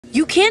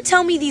You can't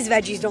tell me these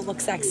veggies don't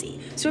look sexy.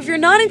 So if you're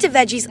not into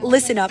veggies,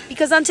 listen up,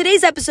 because on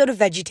today's episode of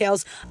Veggie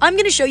Tales, I'm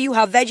going to show you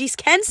how veggies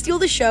can steal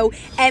the show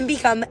and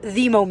become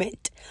the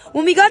moment.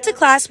 When we got to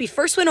class, we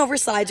first went over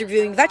slides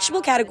reviewing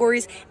vegetable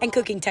categories and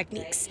cooking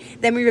techniques.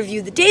 Then we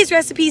reviewed the day's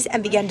recipes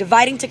and began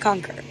dividing to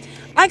conquer.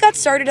 I got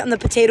started on the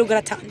potato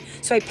gratin,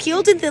 so I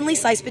peeled and thinly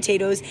sliced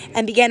potatoes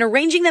and began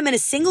arranging them in a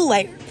single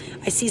layer.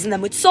 I seasoned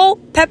them with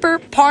salt, pepper,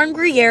 parm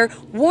gruyere,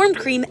 warmed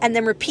cream, and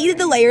then repeated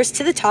the layers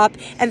to the top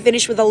and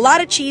finished with a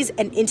lot of cheese,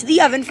 and into the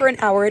oven for an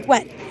hour it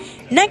went.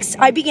 Next,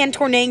 I began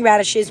tourneing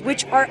radishes,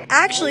 which are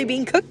actually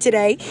being cooked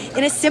today,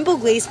 in a simple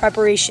glaze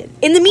preparation.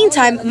 In the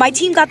meantime, my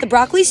team got the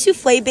broccoli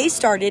souffle base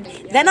started,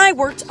 then I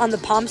worked on the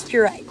pommes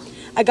puree.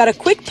 I got a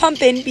quick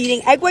pump in,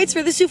 beating egg whites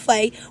for the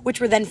souffle, which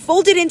were then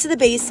folded into the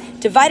base,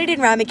 divided in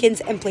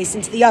ramekins, and placed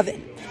into the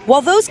oven.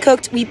 While those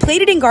cooked, we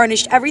plated and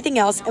garnished everything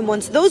else, and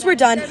once those were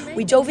done,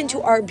 we dove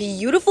into our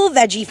beautiful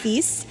veggie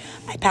feast.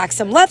 I packed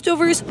some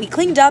leftovers, we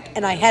cleaned up,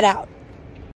 and I head out.